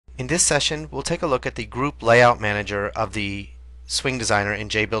In this session, we'll take a look at the Group Layout Manager of the Swing Designer in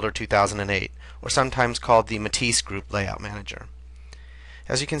JBuilder 2008, or sometimes called the Matisse Group Layout Manager.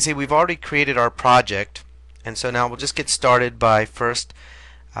 As you can see, we've already created our project, and so now we'll just get started by first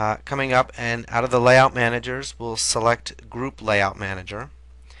coming up, and out of the Layout Managers, we'll select Group Layout Manager,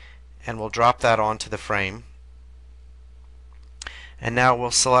 and we'll drop that onto the frame. And now we'll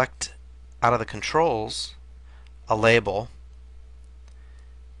select out of the controls a label,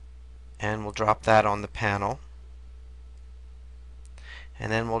 and we'll drop that on the panel,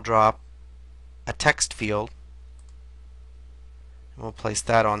 and then we'll drop a text field, and we'll place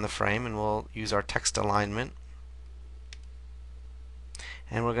that on the frame, and we'll use our text alignment,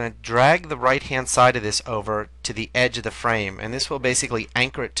 and we're going to drag the right hand side of this over to the edge of the frame, and this will basically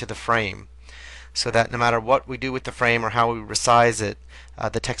anchor it to the frame so that no matter what we do with the frame or how we resize it,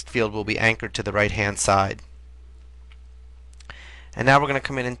 the text field will be anchored to the right hand side. And now we're going to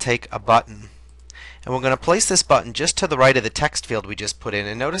come in and take a button, and we're going to place this button just to the right of the text field we just put in.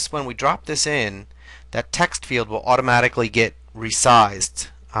 And notice when we drop this in, that text field will automatically get resized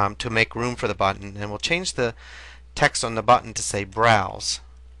to make room for the button, and we'll change the text on the button to say browse.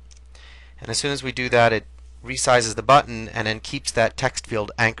 And as soon as we do that, it resizes the button and then keeps that text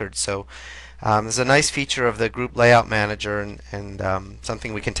field anchored. So this is a nice feature of the Group Layout Manager, and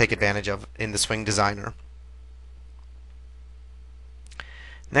something we can take advantage of in the Swing Designer.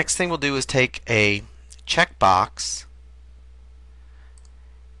 Next thing we'll do is take a checkbox,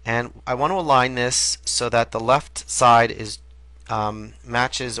 and I want to align this so that the left side is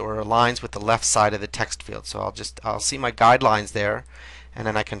matches or aligns with the left side of the text field. So I'll see my guidelines there, and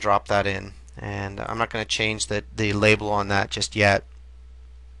then I can drop that in. And I'm not going to change the label on that just yet.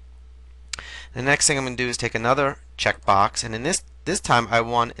 The next thing I'm going to do is take another checkbox, and in this time I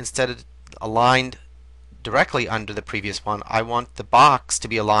want, instead of aligned directly under the previous one, I want the box to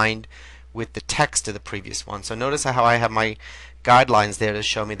be aligned with the text of the previous one. So notice how I have my guidelines there to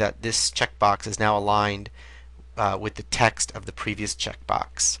show me that this checkbox is now aligned with the text of the previous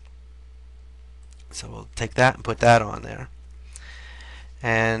checkbox. So we'll take that and put that on there.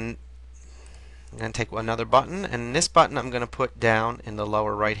 And I'm going to take another button, and this button I'm going to put down in the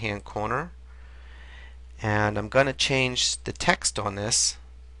lower right hand corner, and I'm going to change the text on this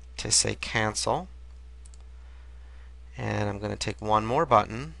to say cancel. And I'm going to take one more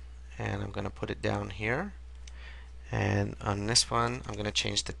button, and I'm going to put it down here, and on this one I'm going to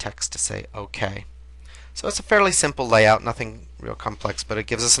change the text to say OK. So it's a fairly simple layout, nothing real complex, but it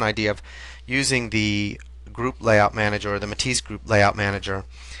gives us an idea of using the Group Layout Manager or the Matisse Group Layout Manager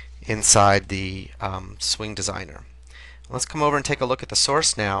inside the Swing Designer. Let's come over and take a look at the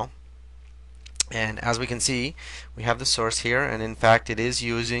source now. And as we can see, we have the source here, and in fact it is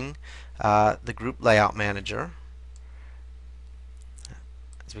using the Group Layout Manager,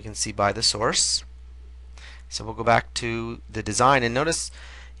 as we can see by the source. So we'll go back to the design, and notice,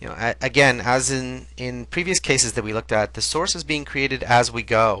 again, as in previous cases that we looked at, the source is being created as we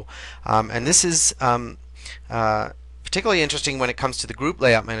go, and this is particularly interesting when it comes to the Group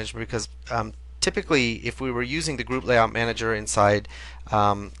Layout Manager, because typically if we were using the Group Layout Manager inside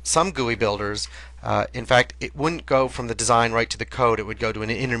some GUI builders, in fact it wouldn't go from the design right to the code. It would go to an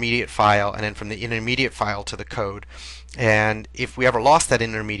intermediate file, and then from the intermediate file to the code. And if we ever lost that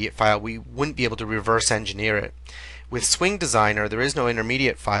intermediate file, we wouldn't be able to reverse engineer it. With Swing Designer, there is no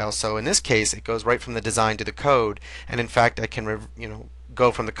intermediate file, so in this case it goes right from the design to the code, and in fact I can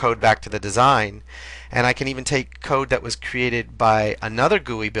go from the code back to the design, and I can even take code that was created by another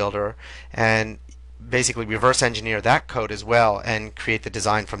GUI builder and basically reverse engineer that code as well and create the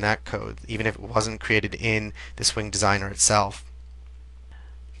design from that code, even if it wasn't created in the Swing Designer itself.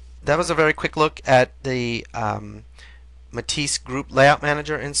 That was a very quick look at the Matisse Group Layout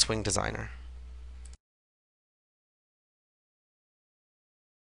Manager in Swing Designer.